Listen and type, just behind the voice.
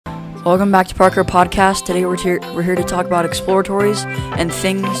Welcome back to Parker Podcast. Today we're here to talk about exploratories and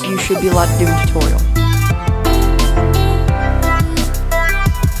things you should be allowed to do in tutorial.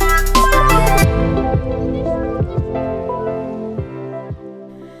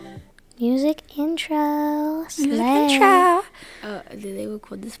 Music intro. Music intro. Did they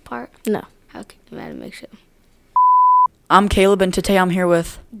record this part? No. Okay, I had to make sure. I'm Caleb, and today I'm here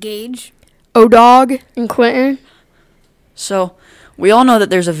with Gage. O-Dog. And Quintin. So, we all know that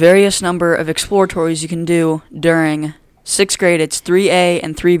there's a various number of exploratories you can do during 6th grade. It's 3A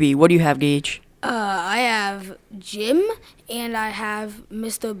and 3B. What do you have, Gage? I have Jim, and I have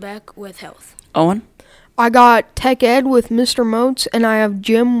Mr. Beck with health. Owen? I got Tech Ed with Mr. Moats, and I have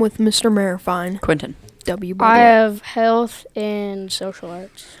Gym with Mr. Marifine. Quintin? W. I have health and social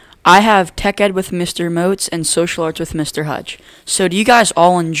arts. I have Tech Ed with Mr. Moats and Social Arts with Mr. Hutch. So, do you guys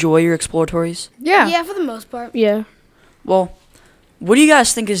all enjoy your exploratories? Yeah. For the most part. Yeah. Well, what do you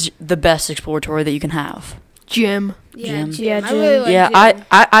guys think is the best exploratory that you can have? Gym. Yeah, Gym. Jim. Yeah, I really like Yeah, Jim.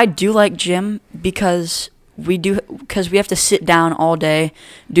 I do like gym because we have to sit down all day,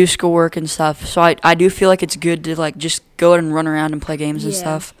 do schoolwork and stuff. So I do feel like it's good to like just go out and run around and play games and Yeah.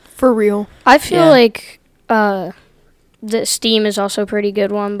 stuff. For real. I feel Yeah. like the STEAM is also a pretty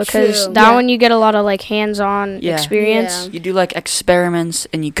good one because True. that Yeah. one you get a lot of like hands-on Yeah. experience. Yeah. You do like experiments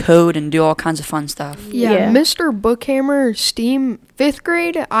and you code and do all kinds of fun stuff. Yeah. Yeah. Mr. Bookhammer, STEAM, 5th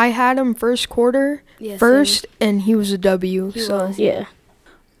grade, I had him first quarter, Yeah, first, and he was a W. He so was. Yeah.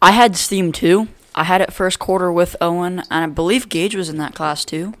 I had STEAM too. I had it first quarter with Owen, and I believe Gage was in that class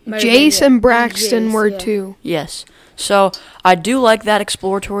too. Jace and Braxton Jace, were yeah. too. Yes. So I do like that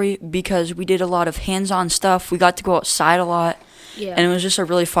exploratory because we did a lot of hands-on stuff. We got to go outside a lot. Yeah. And it was just a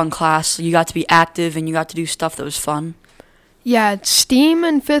really fun class. You got to be active and you got to do stuff that was fun. Yeah, STEAM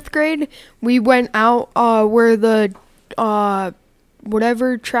in 5th grade, we went out where the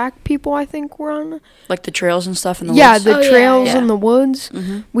whatever track people I think were on. Like the trails and stuff in the Yeah, woods. the Oh, yeah, trails yeah. in the woods.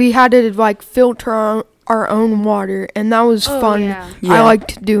 Mm-hmm. We had to like filter our own water, and that was Oh, fun. yeah. Yeah. I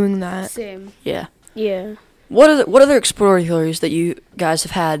liked doing that. Same. Yeah. Yeah. What other exploratories that you guys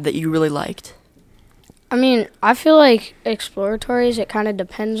have had that you really liked? I mean, I feel like exploratories, it kind of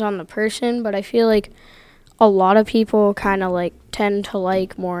depends on the person, but I feel like a lot of people kind of like tend to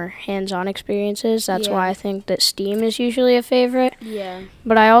like more hands-on experiences. That's Yeah. why I think that STEAM is usually a favorite. Yeah.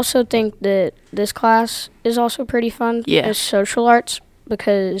 But I also think that this class is also pretty fun. Yeah. As social arts,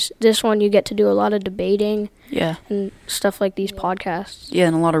 because this one you get to do a lot of debating Yeah. and stuff like these podcasts. Yeah,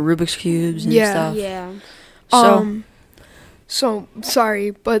 and a lot of Rubik's Cubes and Yeah. stuff. Yeah. So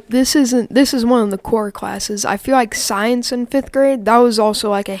sorry, but this is one of the core classes. I feel like science in 5th grade, that was also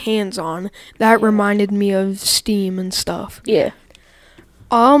like a hands-on. That reminded me of STEAM and stuff. Yeah.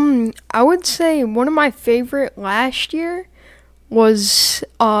 I would say one of my favorite last year was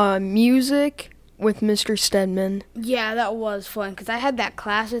music with Mr. Stedman. Yeah, that was fun because I had that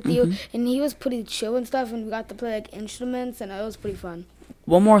class with you, and he was pretty chill and stuff, and we got to play like instruments, and it was pretty fun.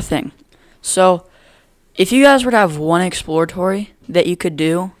 One more thing. So, if you guys were to have one exploratory that you could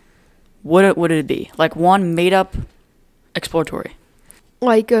do, what would it be? Like one made-up exploratory.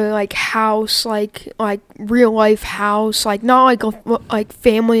 Like a house, like real life house, like not like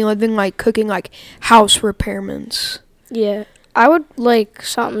family living, like cooking, like house repairments. Yeah. I would like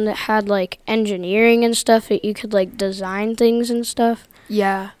something that had like engineering and stuff that you could like design things and stuff.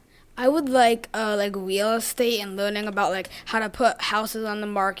 Yeah. I would like real estate and learning about like how to put houses on the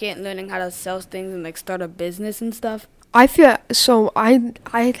market and learning how to sell things and like start a business and stuff. I feel so. I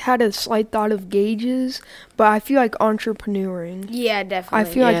had a slight thought of Gage's, but I feel like entrepreneuring. Yeah, I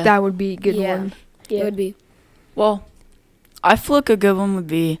definitely. feel Yeah. like that would be a good Yeah. one. It would be. Well, I feel like a good one would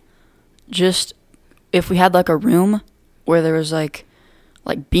be just if we had like a room where there was like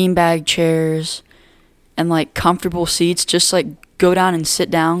beanbag chairs and like comfortable seats, just like go down and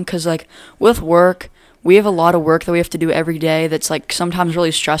sit down, because like with work we have a lot of work that we have to do every day that's like sometimes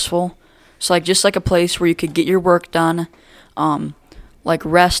really stressful. So like just like a place where you could get your work done, like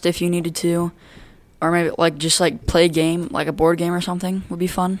rest if you needed to, or maybe like just like play a game, like a board game or something would be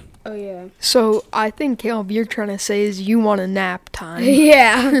fun. Oh yeah. So I think Caleb, you're trying to say is you want a nap time.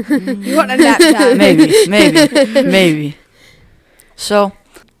 Yeah. You want a nap time? Maybe. So,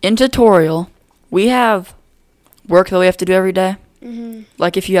 in tutorial, we have work that we have to do every day. Mhm.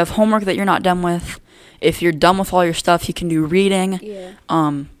 Like if you have homework that you're not done with, if you're done with all your stuff, you can do reading. Yeah.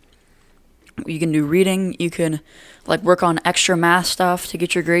 You can do reading. You can like work on extra math stuff to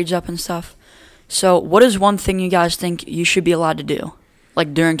get your grades up and stuff. So, what is one thing you guys think you should be allowed to do,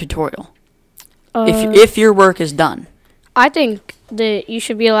 like during tutorial, if your work is done? I think that you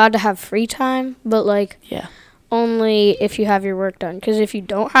should be allowed to have free time, but like Yeah. only if you have your work done. Because if you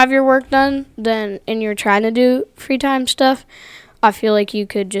don't have your work done, then and you're trying to do free time stuff, I feel like you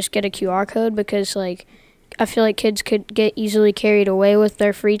could just get a QR code because, like, I feel like kids could get easily carried away with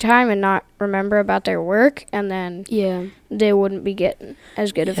their free time and not remember about their work, and then they wouldn't be getting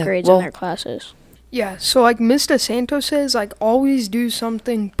as good of grades in their classes. Yeah, so like Mr. Santos says, like, always do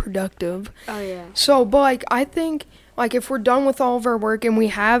something productive. Oh, yeah. So, but like, I think, like, if we're done with all of our work and we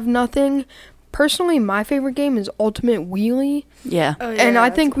have nothing, personally, my favorite game is Ultimate Wheelie. Yeah. Oh, And I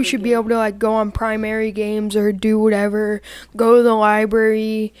that's think a we good should be game. able to, like, go on primary games or do whatever, go to the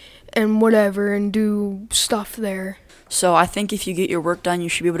library and whatever and do stuff there. So I think if you get your work done, you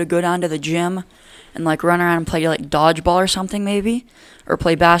should be able to go down to the gym and like run around and play like dodgeball or something maybe, or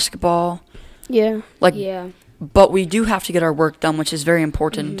play basketball. Yeah. Like, Yeah. but we do have to get our work done, which is very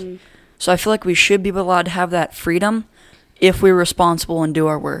important. Mm-hmm. So I feel like we should be allowed to have that freedom if we're responsible and do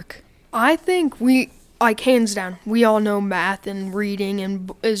our work. I think we, like, hands down, we all know math and reading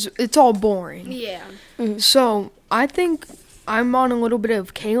and it's all boring. Yeah. So I think I'm on a little bit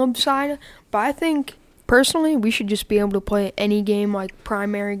of Caleb's side, but I think personally we should just be able to play any game, like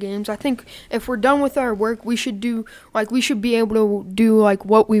primary games. I think if we're done with our work, we should be able to do like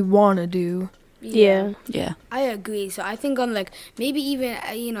what we want to do. Yeah. Yeah. I agree. So I think on like maybe even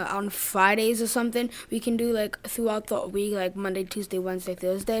on Fridays or something, we can do like throughout the week, like Monday, Tuesday, Wednesday,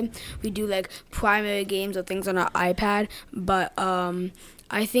 Thursday, we do like primary games or things on our iPad. But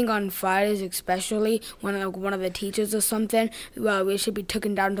I think on Fridays especially, when like one of the teachers or something, we should be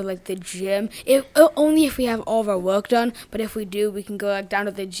taken down to like the gym. Only if we have all of our work done. But if we do, we can go like down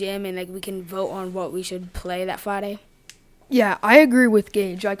to the gym and like we can vote on what we should play that Friday. Yeah, I agree with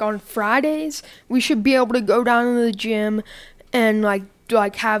Gage. Like on Fridays, we should be able to go down to the gym and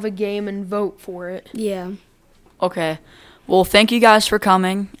like have a game and vote for it. Yeah. Okay. Well, thank you guys for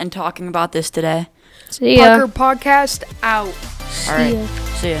coming and talking about this today. See ya. Parker Podcast out. All right. ya.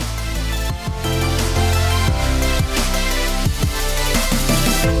 See ya.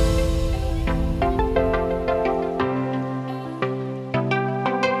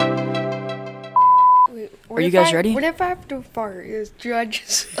 Are you guys ready? What if I have to fart? Do I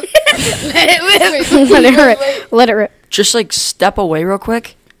just... Let it rip. Just like step away real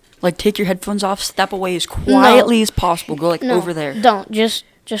quick. Like take your headphones off, step away as quietly as possible. Go like No, over there. Don't. Just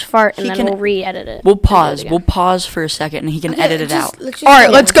fart and He then can- we'll re-edit it. We'll and do it pause. again. We'll pause for a second and he can edit it out. All right,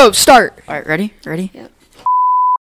 let's go. Start. All right, ready? Ready? Yeah.